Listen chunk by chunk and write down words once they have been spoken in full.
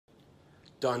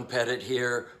Don Pettit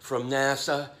here from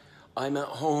NASA. I'm at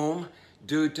home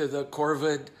due to the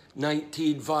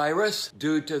COVID-19 virus.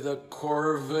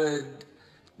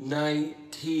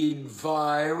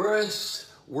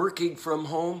 Working from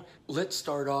home. Let's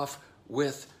start off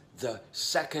with the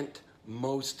second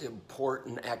most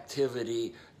important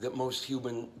activity that most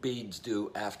human beings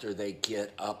do after they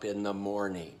get up in the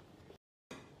morning.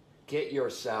 Get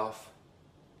yourself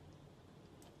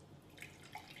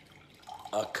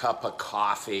a cup of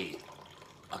coffee.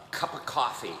 A cup of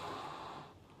coffee.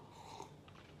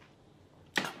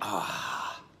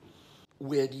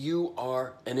 When you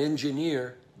are an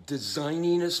engineer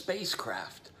designing a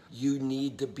spacecraft, you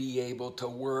need to be able to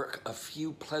work a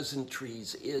few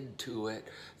pleasantries into it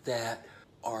that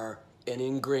are an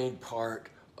ingrained part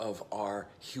of our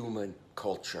human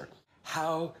culture.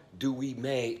 How do we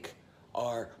make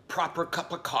our proper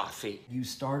cup of coffee? You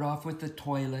start off with the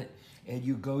toilet and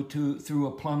you go through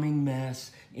a plumbing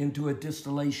mess, into a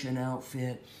distillation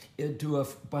outfit, into a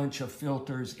bunch of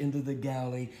filters, into the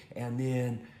galley, and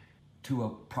then to a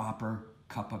proper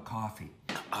cup of coffee.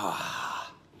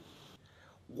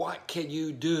 What can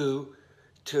you do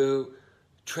to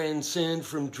transcend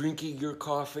from drinking your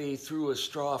coffee through a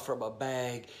straw from a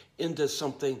bag into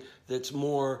something that's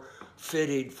more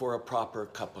fitting for a proper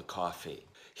cup of coffee?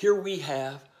 Here we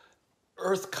have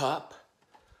Earth Cup,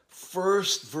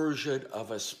 first version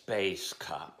of a space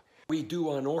cup. We do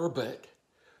on orbit.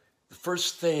 The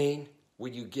first thing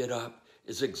when you get up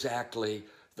is exactly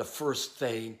the first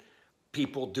thing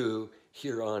people do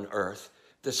here on Earth.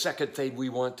 The second thing we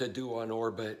want to do on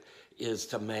orbit is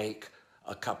to make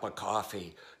a cup of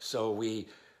coffee. So we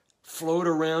float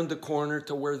around the corner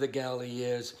to where the galley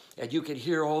is, and you can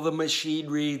hear all the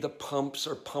machinery, the pumps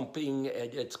are pumping,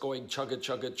 and it's going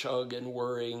chug-a-chug-a-chug and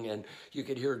whirring, and you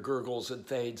can hear gurgles and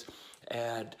things,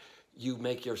 and you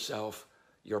make yourself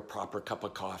your proper cup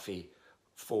of coffee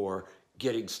for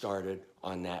getting started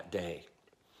on that day.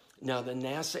 Now, the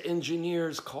NASA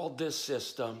engineers called this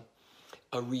system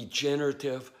a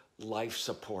regenerative life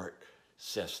support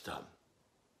system.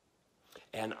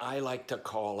 And I like to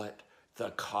call it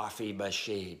the coffee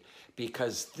machine,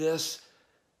 because this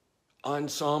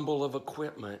ensemble of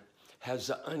equipment has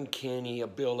the uncanny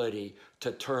ability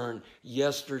to turn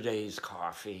yesterday's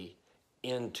coffee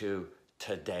into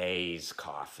today's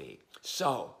coffee.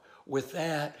 So with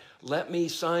that, let me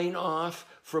sign off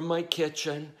from my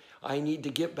kitchen. I need to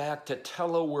get back to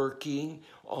teleworking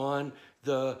on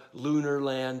the lunar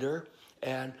lander,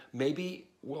 and maybe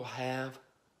we'll have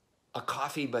a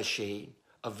coffee machine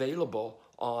available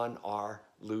on our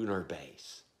lunar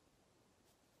base.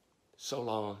 So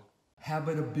long.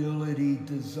 Habitability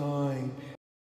design.